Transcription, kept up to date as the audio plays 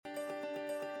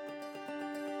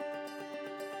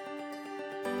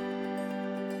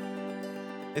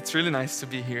It's really nice to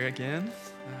be here again.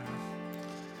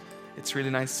 It's really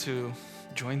nice to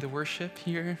join the worship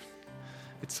here.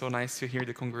 It's so nice to hear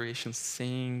the congregation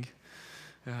sing.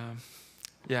 Um,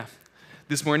 yeah,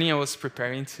 this morning I was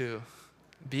preparing to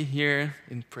be here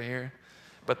in prayer,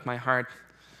 but my heart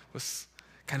was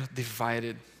kind of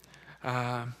divided.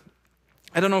 Uh,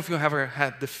 I don't know if you ever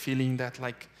had the feeling that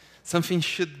like something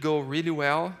should go really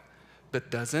well, but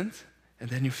doesn't, and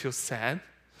then you feel sad.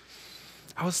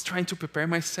 I was trying to prepare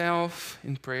myself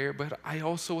in prayer, but I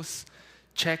also was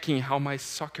checking how my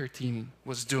soccer team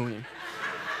was doing.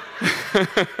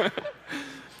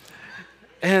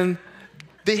 And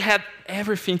they had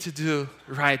everything to do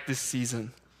right this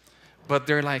season, but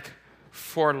they're like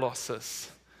 4 losses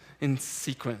in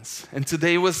sequence. And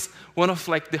today was one of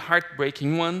like the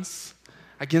heartbreaking ones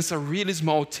against a really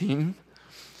small team,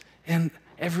 and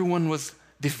everyone was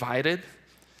divided.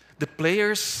 The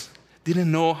players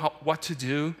didn't know what to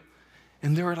do,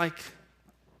 and they were like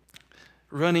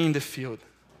running in the field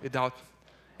without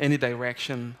any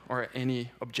direction or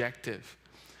any objective.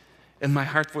 And my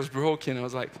heart was broken. I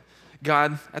was like,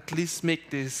 God, at least make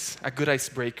this a good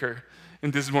icebreaker in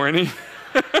this morning.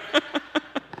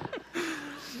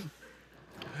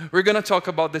 We're going to talk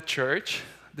about the church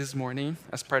this morning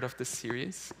as part of this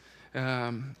series.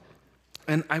 And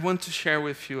I want to share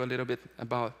with you a little bit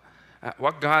about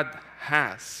what God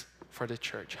has for the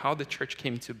church, how the church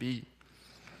came to be.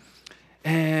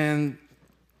 And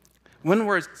when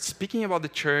we're speaking about the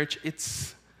church,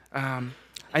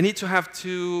 I need to have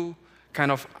 2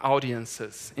 kind of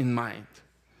audiences in mind.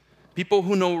 People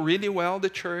who know really well the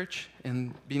church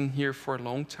and been here for a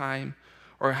long time,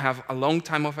 or have a long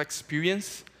time of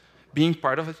experience being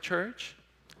part of a church,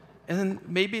 and then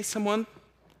maybe someone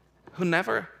who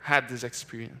never had this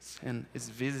experience and is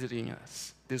visiting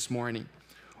us this morning,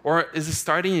 or is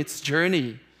starting its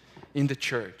journey in the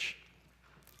church.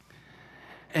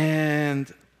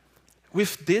 And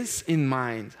with this in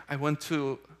mind, I want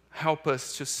to help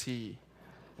us to see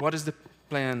what is the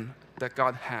plan that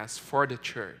God has for the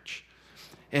church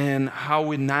and how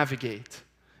we navigate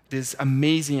this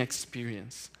amazing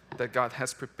experience that God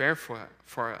has prepared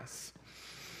for us.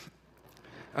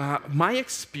 My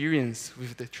experience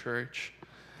with the church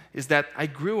is that I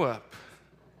grew up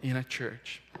in a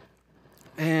church.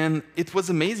 And it was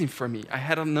amazing for me. I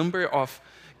had a number of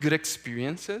good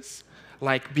experiences,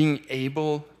 like being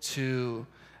able to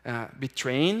be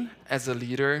trained as a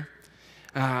leader,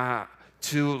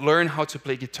 to learn how to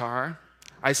play guitar.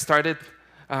 I started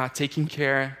taking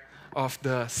care of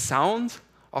the sound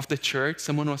of the church.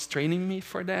 Someone was training me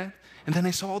for that. And then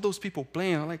I saw all those people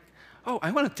playing. I'm like, oh,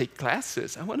 I want to take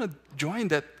classes. I want to join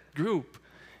that group.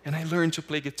 And I learned to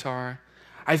play guitar.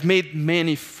 I've made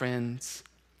many friends.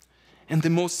 And the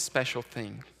most special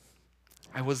thing,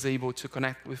 I was able to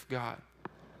connect with God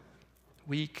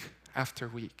week after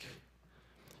week,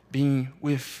 being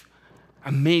with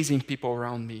amazing people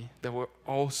around me that were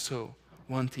also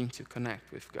wanting to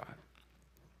connect with God.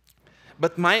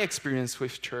 But my experience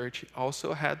with church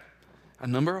also had a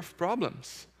number of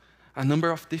problems, a number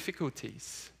of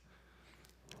difficulties.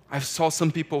 I saw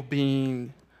some people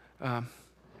being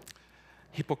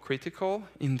hypocritical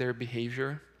in their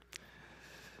behavior.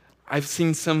 I've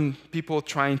seen some people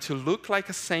trying to look like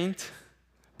a saint,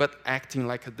 but acting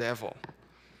like a devil.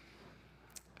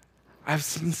 I've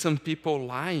seen some people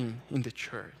lying in the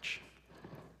church.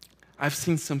 I've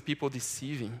seen some people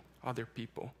deceiving other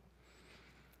people.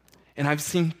 And I've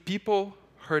seen people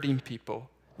hurting people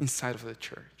inside of the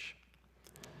church.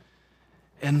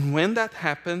 And when that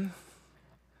happened,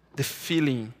 the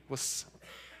feeling was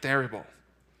terrible.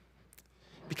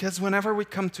 Because whenever we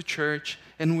come to church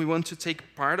and we want to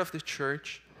take part of the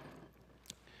church,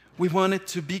 we want it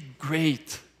to be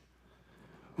great.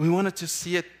 We wanted to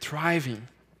see it thriving.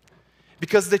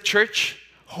 Because the church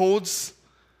holds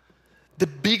the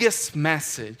biggest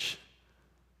message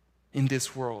in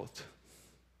this world.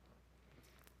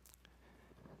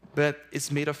 But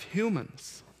it's made of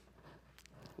humans,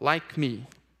 like me,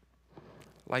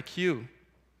 like you.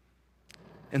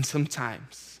 And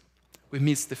sometimes we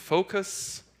miss the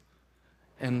focus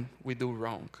and we do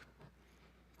wrong.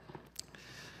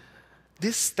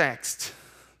 This text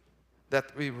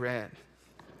that we read,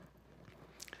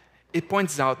 it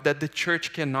points out that the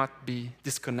church cannot be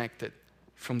disconnected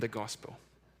from the gospel.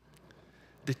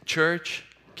 The church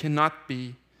cannot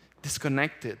be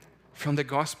disconnected from the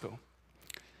gospel.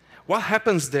 What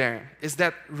happens there is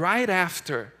that right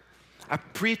after a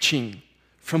preaching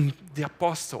from the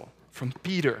apostle, from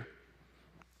Peter,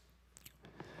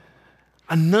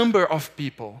 a number of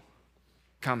people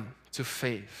come to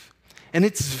faith. And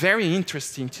it's very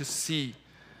interesting to see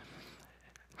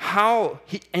how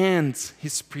he ends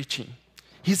his preaching.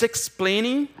 He's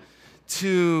explaining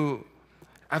to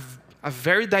a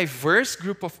very diverse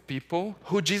group of people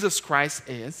who Jesus Christ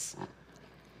is.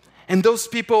 And those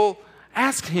people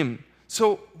ask him,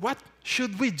 so what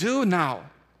should we do now?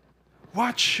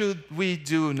 What should we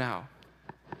do now?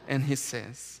 And he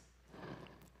says,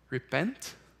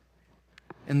 repent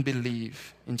and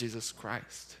believe in Jesus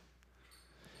Christ.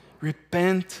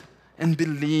 Repent and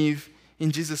believe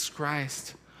in Jesus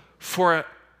Christ, for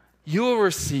you will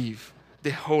receive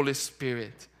the Holy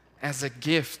Spirit as a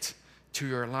gift to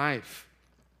your life.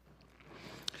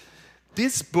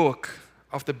 This book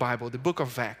of the Bible, the book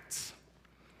of Acts,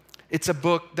 it's a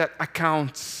book that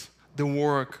accounts the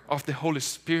work of the Holy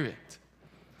Spirit.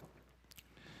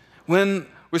 When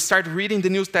we start reading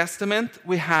the New Testament,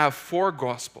 we have 4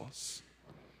 Gospels.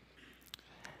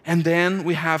 And then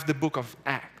we have the book of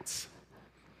Acts.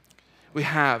 We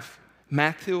have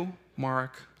Matthew,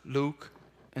 Mark, Luke,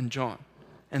 and John.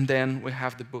 And then we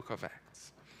have the book of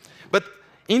Acts. But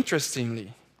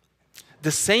interestingly,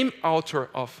 the same author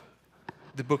of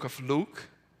the book of Luke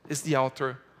is the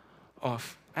author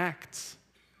of Acts.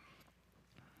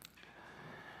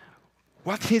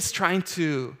 What he's trying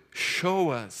to show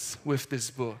us with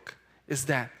this book is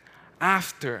that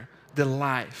after the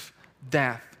life,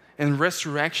 death, and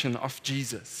resurrection of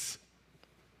Jesus,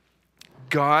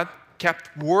 God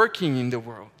kept working in the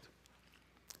world.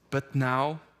 But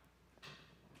now,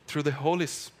 through the Holy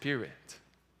Spirit.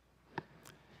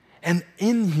 And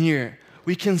in here,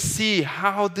 we can see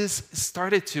how this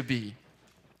started to be.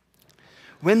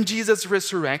 When Jesus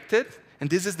resurrected, and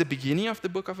this is the beginning of the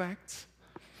book of Acts,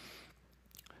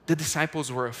 the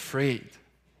disciples were afraid.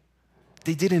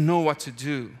 They didn't know what to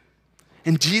do.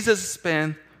 And Jesus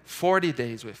spent 40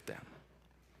 days with them,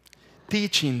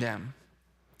 teaching them,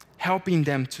 helping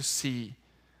them to see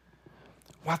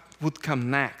what would come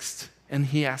next. And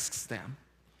he asks them,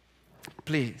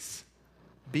 please,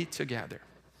 be together.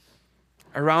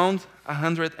 Around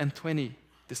 120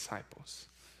 disciples.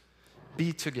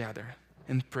 Be together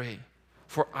and pray,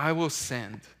 for I will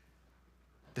send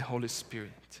the Holy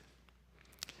Spirit.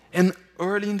 And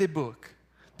early in the book,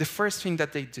 the first thing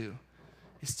that they do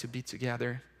is to be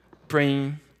together,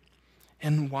 praying.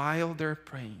 And while they're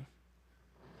praying,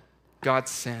 God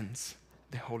sends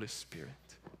the Holy Spirit.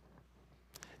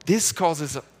 This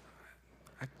causes a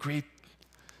great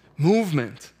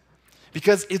movement,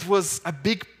 because it was a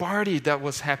big party that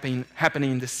was happening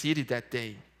in the city that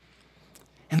day.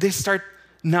 And they start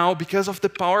now, because of the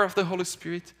power of the Holy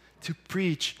Spirit, to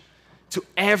preach to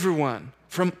everyone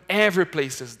from every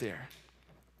places there.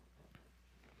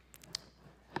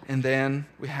 And then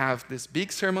we have this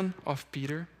big sermon of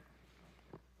Peter.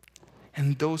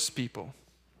 And those people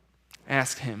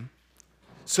ask him,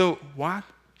 so what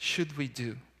should we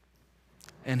do?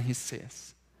 And he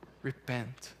says,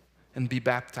 repent and be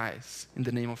baptized in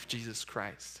the name of Jesus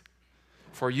Christ,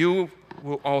 for you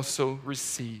will also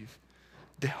receive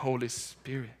the Holy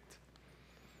Spirit.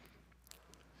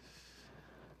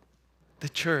 The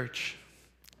church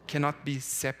cannot be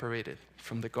separated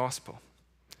from the gospel.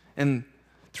 And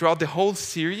throughout the whole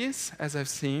series, as I've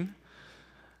seen,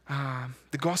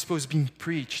 the gospel is being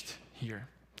preached here.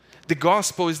 The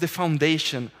gospel is the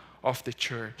foundation of the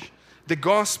church. The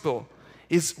gospel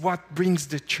is what brings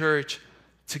the church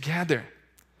together.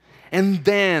 And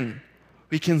then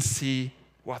we can see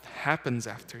what happens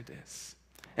after this.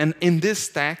 And in this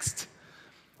text,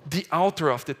 the author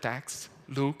of the text,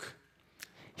 Luke,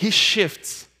 he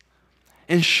shifts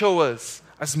and shows us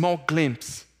a small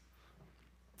glimpse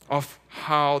of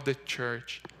how the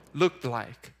church looked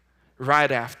like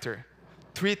right after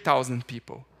 3,000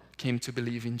 people came to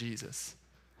believe in Jesus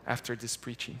after this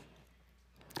preaching.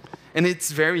 And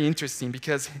it's very interesting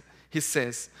because he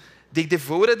says, they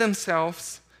devoted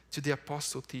themselves to the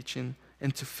apostle teaching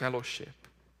and to fellowship,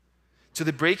 to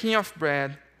the breaking of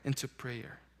bread and to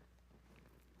prayer.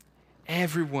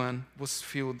 Everyone was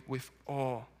filled with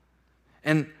awe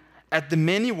and at the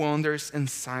many wonders and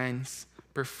signs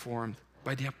performed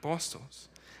by the apostles.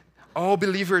 All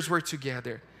believers were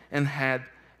together and had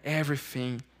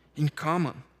everything in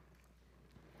common.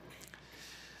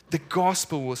 The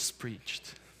gospel was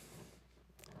preached.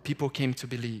 People came to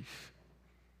believe.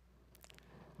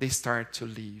 They started to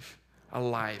live a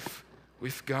life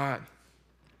with God.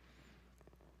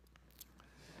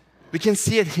 We can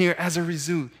see it here as a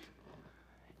result.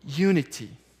 Unity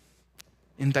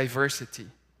in diversity.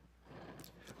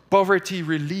 Poverty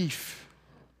relief.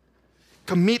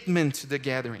 Commitment to the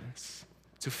gatherings,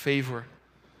 to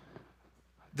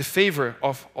the favor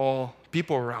of all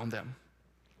people around them.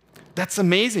 That's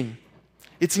amazing.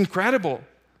 It's incredible.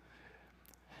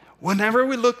 Whenever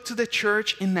we look to the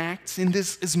church in Acts, in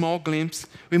this small glimpse,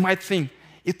 we might think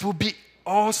it will be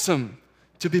awesome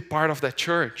to be part of that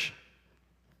church.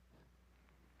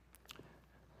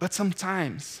 But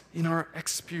sometimes, in our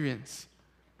experience,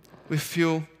 we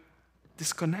feel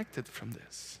disconnected from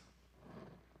this.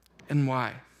 And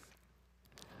why?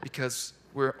 Because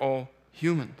we're all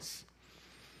humans.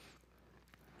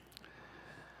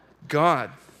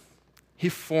 God, He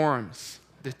forms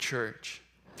the church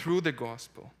through the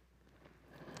gospel.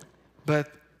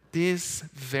 But this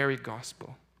very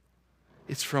gospel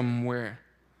is from where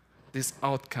these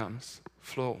outcomes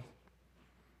flow.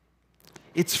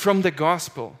 It's from the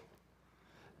gospel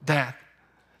that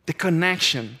the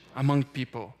connection among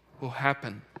people will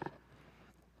happen.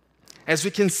 As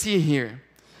we can see here,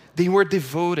 they were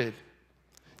devoted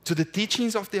to the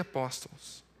teachings of the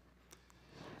apostles.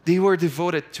 They were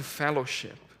devoted to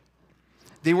fellowship.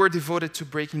 They were devoted to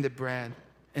breaking the bread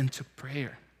and to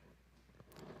prayer.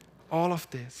 All of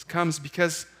this comes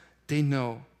because they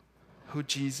know who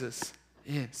Jesus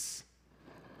is.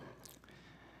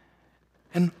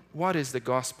 And what is the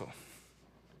gospel?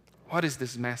 What is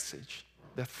this message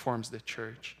that forms the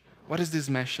church? What is this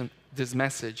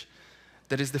message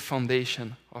that is the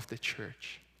foundation of the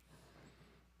church?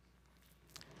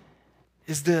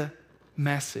 Is the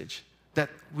message that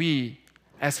we,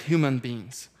 as human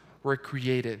beings, were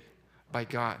created by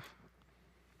God.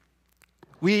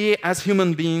 We, as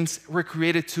human beings, were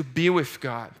created to be with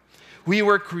God. We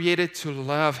were created to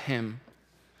love Him.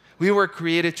 We were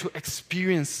created to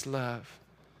experience love.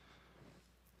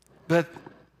 But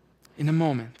in a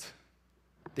moment,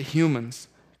 the humans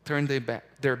turned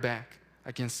their back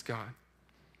against God.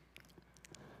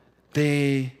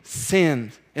 They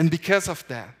sinned, and because of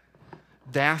that,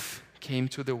 death came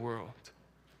to the world.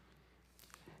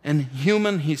 And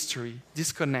human history,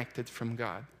 disconnected from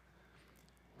God,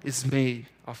 is made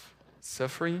of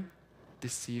suffering,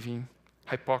 deceiving,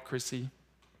 hypocrisy,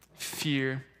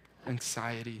 fear,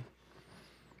 anxiety.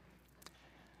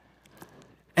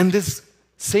 And this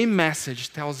same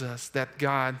message tells us that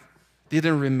God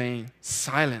didn't remain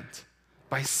silent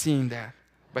by seeing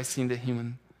the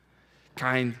human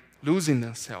kind losing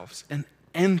themselves and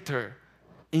enter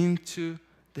into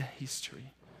the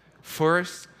history.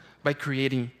 First, by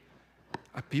creating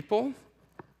a people,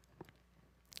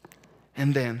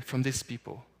 and then from this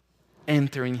people,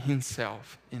 entering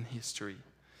Himself in history,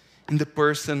 in the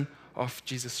person of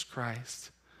Jesus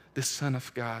Christ, the Son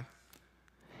of God.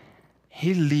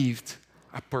 He lived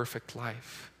a perfect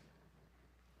life.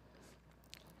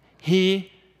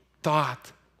 He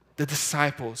taught the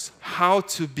disciples how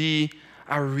to be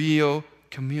a real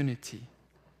community.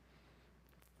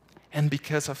 And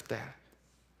because of that,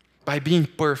 by being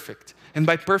perfect and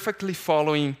by perfectly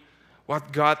following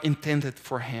what God intended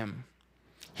for Him,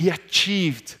 He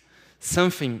achieved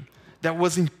something that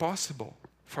was impossible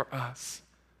for us,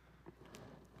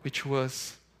 which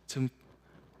was to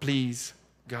please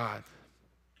God.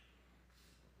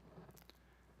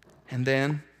 And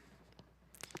then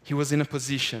He was in a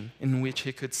position in which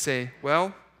He could say,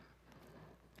 well,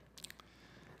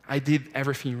 I did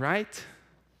everything right.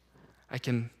 I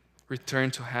can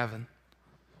return to heaven.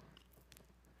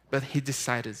 But He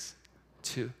decided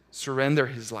to surrender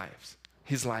His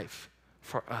life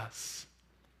for us.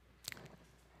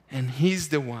 And He's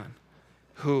the one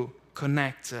who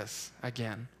connects us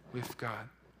again with God.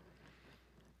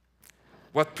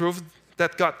 What proved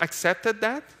that God accepted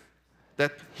that?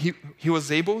 That he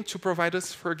was able to provide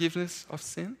us forgiveness of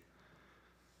sin?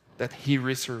 That He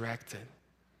resurrected.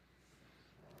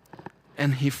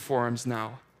 And He forms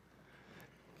now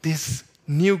this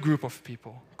new group of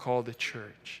people called the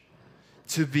church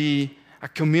to be a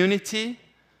community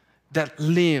that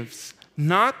lives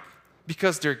not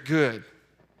because they're good,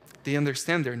 they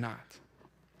understand they're not,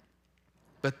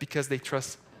 but because they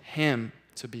trust Him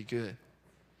to be good.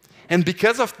 And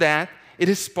because of that, it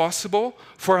is possible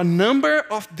for a number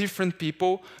of different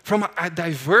people from a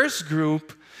diverse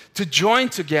group to join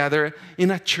together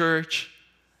in a church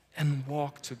and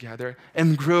walk together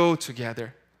and grow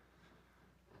together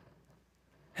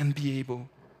and be able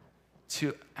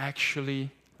to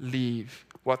actually live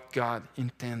what God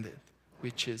intended,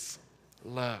 which is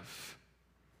love.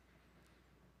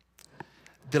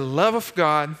 The love of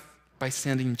God, by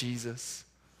sending Jesus,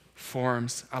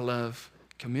 forms a love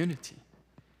community.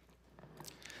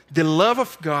 The love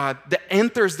of God that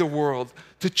enters the world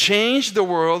to change the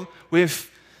world with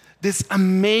this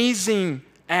amazing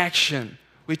action,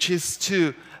 which is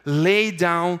to lay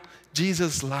down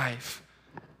Jesus' life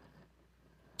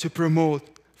to promote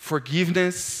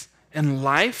forgiveness and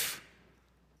life.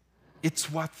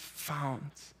 It's what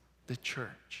founds the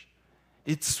church.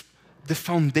 It's the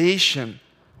foundation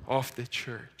of the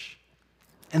church.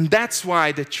 And that's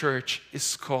why the church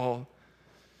is called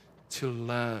to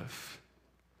love.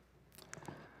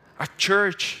 A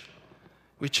church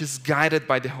which is guided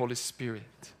by the Holy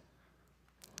Spirit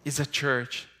is a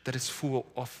church that is full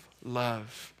of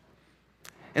love.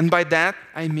 And by that,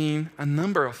 I mean a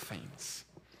number of things.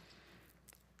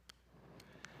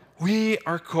 We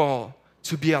are called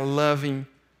to be a loving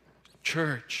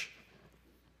church.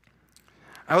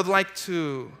 I would like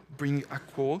to bring a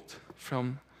quote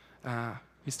from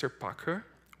Mr. Packer,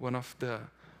 one of the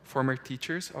former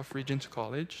teachers of Regent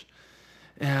College,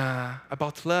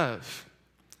 about love,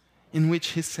 in which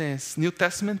he says, New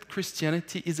Testament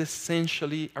Christianity is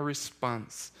essentially a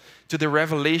response to the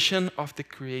revelation of the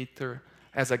Creator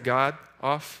as a God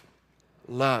of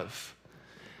love.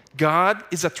 God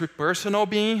is a tripersonal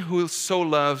being who so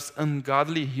loves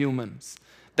ungodly humans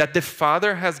that the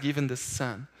Father has given the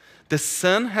Son. The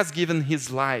Son has given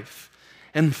his life,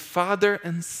 and Father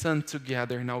and Son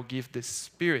together now give the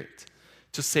Spirit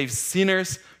to save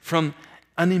sinners from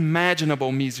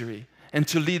unimaginable misery and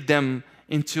to lead them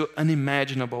into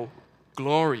unimaginable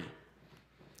glory.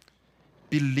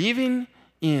 Believing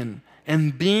in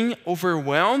and being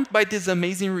overwhelmed by this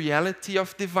amazing reality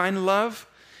of divine love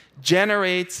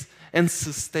generates and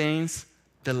sustains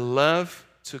the love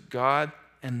to God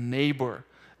and neighbor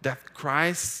that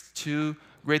Christ's two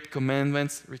great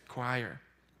commandments require.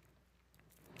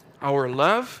 Our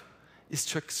love is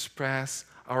to express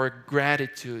our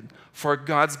gratitude for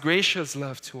God's gracious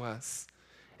love to us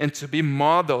and to be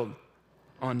modeled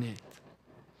on it.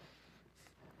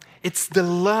 It's the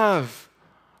love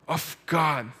of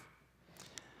God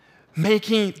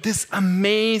making this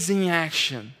amazing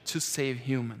action to save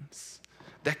humans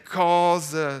that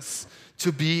calls us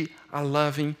to be a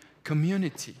loving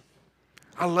community,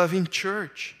 a loving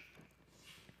church.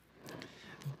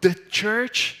 The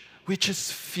church which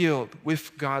is filled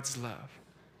with God's love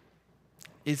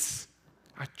is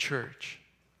a church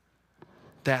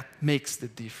that makes the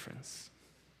difference.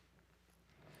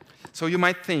 So you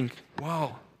might think,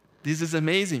 wow, this is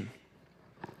amazing.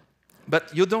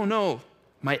 But you don't know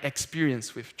my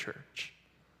experience with church.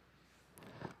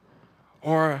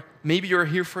 Or maybe you're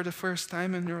here for the first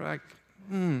time and you're like,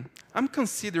 I'm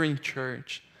considering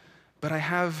church, but I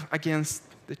have against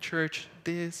the church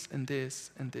this and this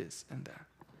and this and that.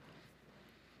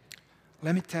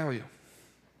 Let me tell you,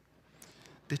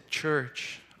 the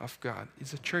church of God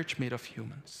is a church made of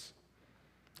humans.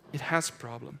 It has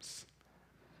problems.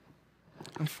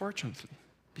 Unfortunately,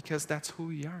 because that's who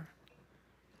we are.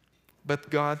 But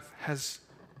God has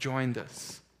joined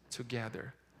us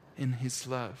together in his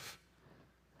love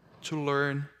to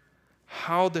learn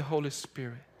how the Holy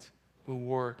Spirit will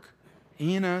work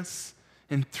in us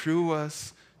and through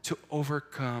us to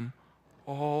overcome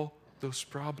all those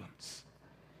problems.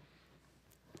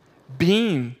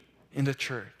 Being in the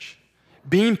church,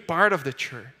 being part of the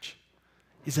church,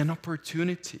 is an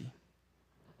opportunity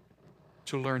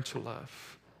to learn to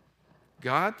love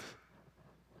God,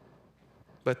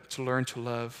 but to learn to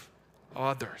love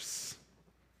others.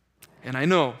 And I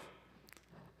know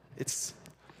it's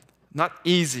not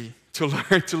easy to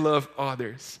learn to love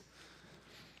others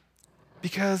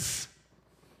because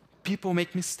people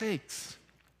make mistakes.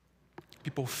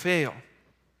 People fail.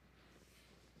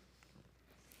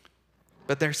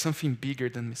 But there's something bigger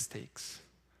than mistakes.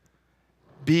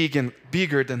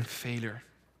 Bigger than failure.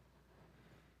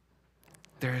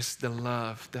 There's the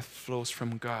love that flows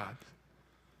from God,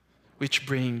 which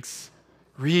brings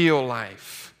real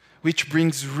life, which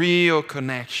brings real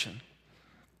connection.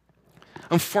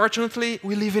 Unfortunately,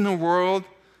 we live in a world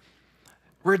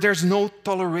where there's no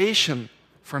toleration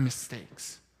for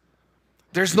mistakes.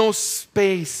 There's no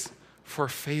space for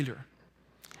failure.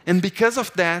 And because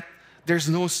of that, there's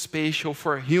no space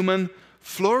for human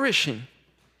flourishing,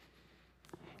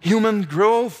 human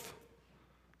growth.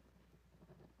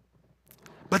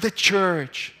 But the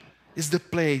church is the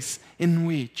place in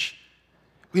which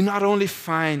we not only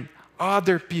find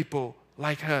other people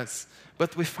like us,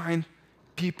 but we find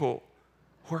people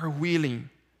who are willing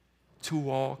to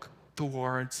walk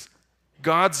towards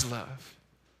God's love,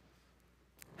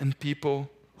 and people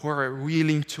who are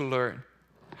willing to learn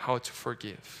how to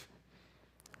forgive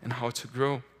and how to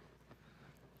grow.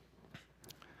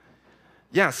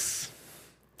 Yes,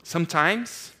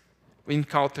 sometimes we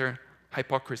encounter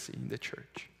hypocrisy in the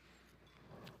church,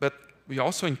 but we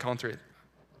also encounter it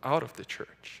out of the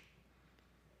church.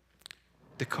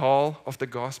 The call of the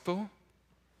gospel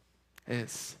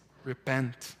is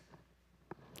repent.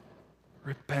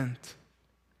 Repent.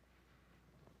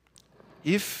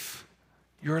 If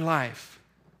your life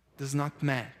does not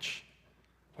match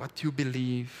what you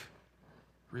believe,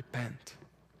 repent.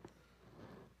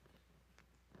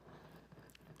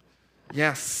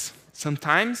 Yes,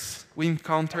 sometimes we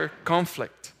encounter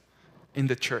conflict in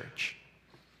the church.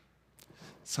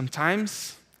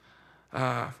 Sometimes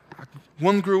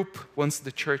one group wants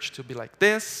the church to be like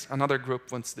this, another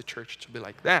group wants the church to be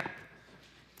like that.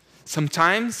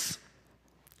 Sometimes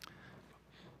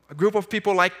a group of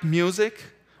people like music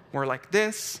more like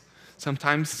this,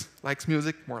 sometimes likes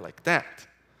music more like that.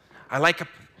 I like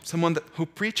someone who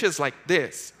preaches like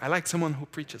this. I like someone who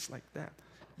preaches like that.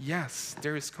 Yes,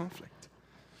 there is conflict.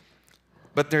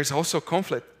 But there's also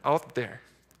conflict out there.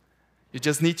 You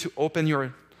just need to open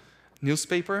your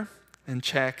newspaper and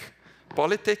check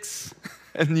politics,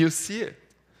 and you see it.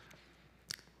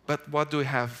 But what do we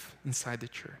have inside the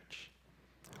church?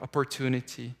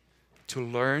 Opportunity to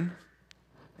learn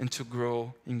and to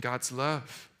grow in God's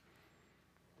love.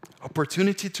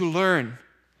 Opportunity to learn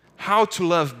how to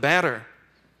love better,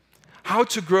 how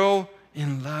to grow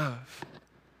in love.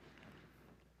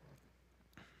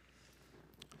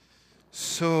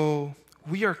 So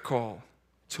we are called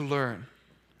to learn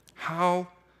how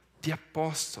the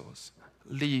apostles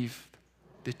lived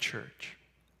the church.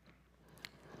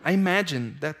 I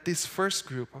imagine that this first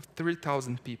group of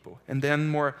 3,000 people, and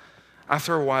then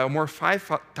after a while, more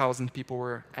 5,000 people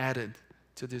were added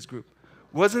to this group,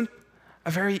 wasn't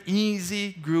a very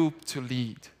easy group to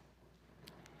lead.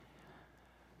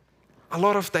 A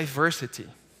lot of diversity,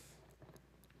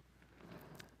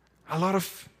 a lot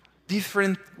of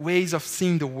different ways of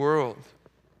seeing the world.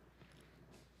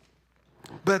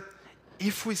 But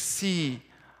if we see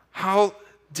how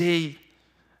they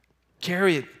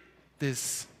carried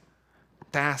this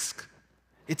task,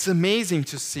 it's amazing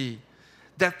to see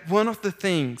that one of the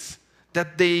things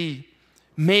that they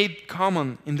made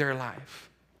common in their life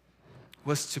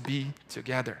was to be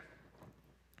together,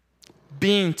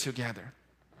 being together.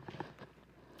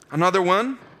 Another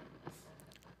one,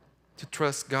 to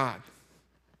trust God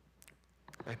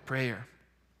by prayer.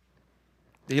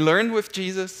 They learned with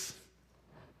Jesus.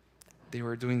 They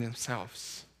were doing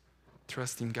themselves,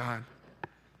 trusting God.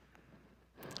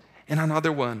 And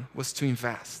another one was to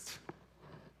invest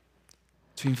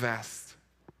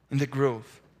in the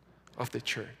growth of the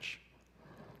church.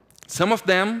 Some of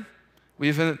them,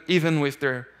 even with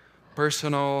their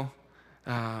personal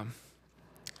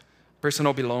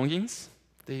belongings,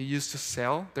 they used to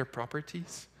sell their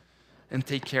properties and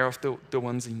take care of the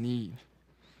ones in need.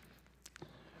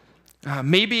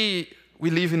 Maybe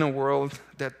we live in a world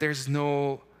that there's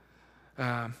no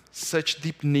such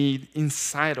deep need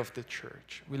inside of the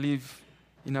church. We live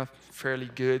in a fairly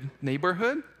good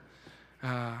neighborhood,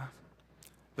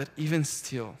 but even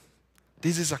still,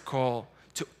 this is a call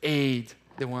to aid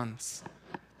the ones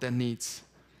that needs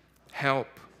help.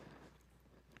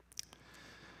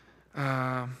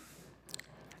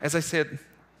 As I said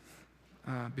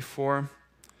before,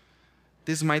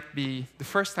 this might be the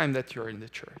first time that you're in the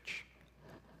church.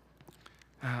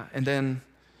 And then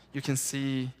you can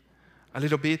see a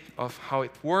little bit of how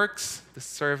it works, the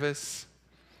service.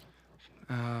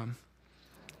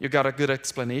 You got a good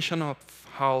explanation of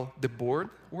how the board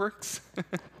works.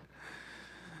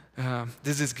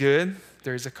 This is good.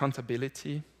 There is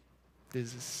accountability.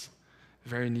 This is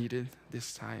very needed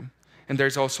this time. And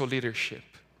there's also leadership.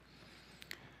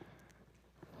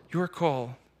 You are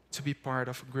called to be part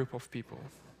of a group of people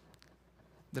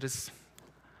that is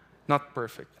not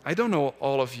perfect. I don't know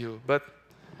all of you, but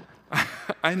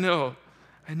I know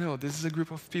this is a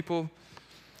group of people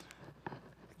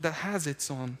that has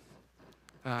its own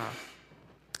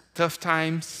tough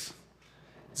times.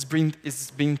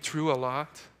 It's been through a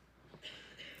lot.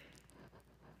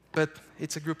 But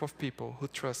it's a group of people who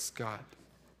trust God.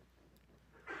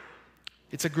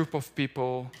 It's a group of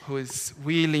people who is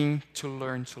willing to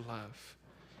learn to love.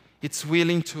 It's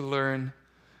willing to learn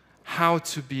how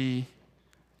to be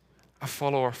a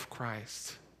follower of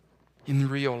Christ in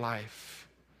real life.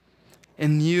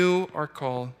 And you are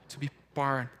called to be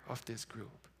part of this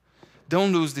group.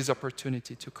 Don't lose this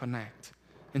opportunity to connect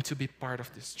and to be part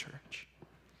of this church.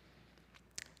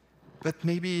 But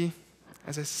maybe,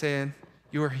 as I said,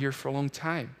 you are here for a long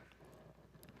time.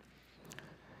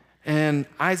 And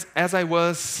as I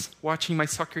was watching my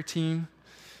soccer team,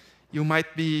 you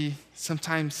might be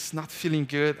sometimes not feeling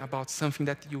good about something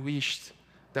that you wished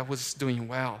that was doing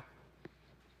well.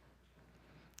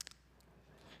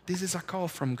 This is a call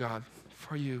from God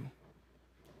for you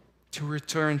to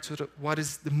return to what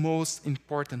is the most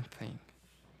important thing,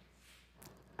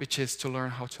 which is to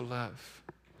learn how to love,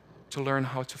 to learn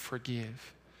how to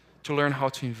forgive, to learn how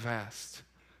to invest,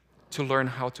 to learn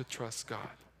how to trust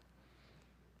God.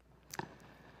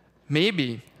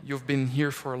 Maybe you've been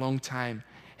here for a long time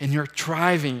and you're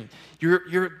thriving.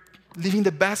 You're living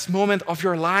the best moment of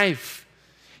your life.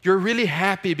 You're really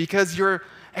happy because you're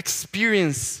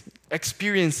experiencing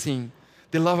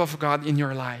the love of God in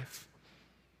your life.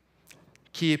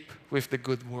 Keep with the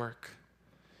good work.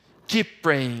 Keep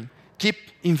praying. Keep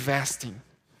investing.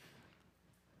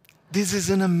 This is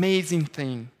an amazing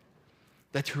thing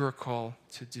that you are called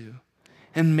to do.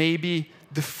 And maybe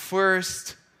the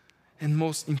first and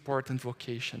most important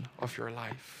vocation of your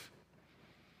life.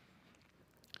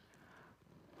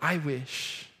 I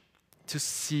wish to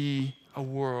see a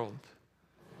world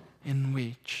in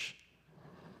which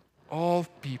all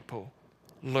people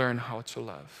learn how to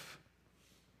love.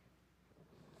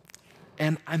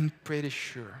 And I'm pretty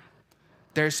sure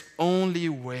there's only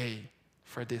a way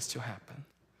for this to happen,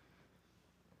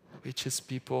 which is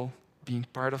people being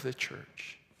part of the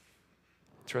church,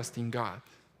 trusting God,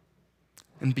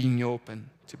 and being open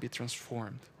to be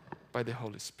transformed by the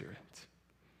Holy Spirit.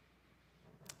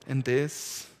 And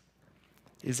this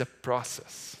is a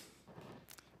process,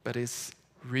 but it's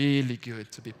really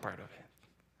good to be part of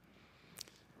it.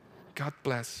 God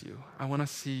bless you. I want to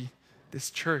see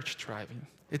this church thriving.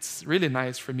 It's really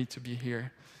nice for me to be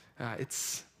here.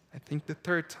 It's, I think, the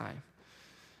third time.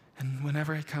 And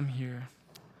whenever I come here,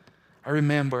 I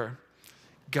remember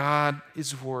God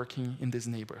is working in this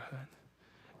neighborhood.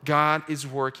 God is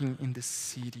working in this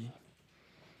city.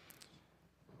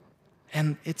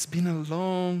 And it's been a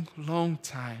long, long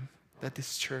time that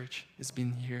this church has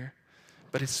been here,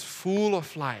 but it's full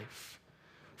of life,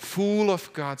 full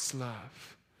of God's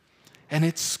love. And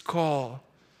it's called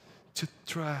to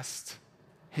trust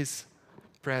His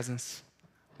presence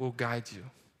will guide you.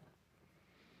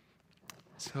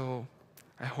 So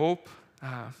I hope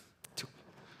to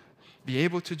be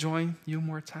able to join you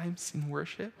more times in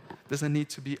worship. Doesn't need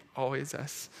to be always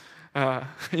as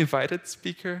invited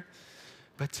speaker,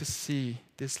 but to see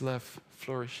this love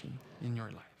flourishing in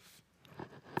your life.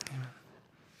 Amen.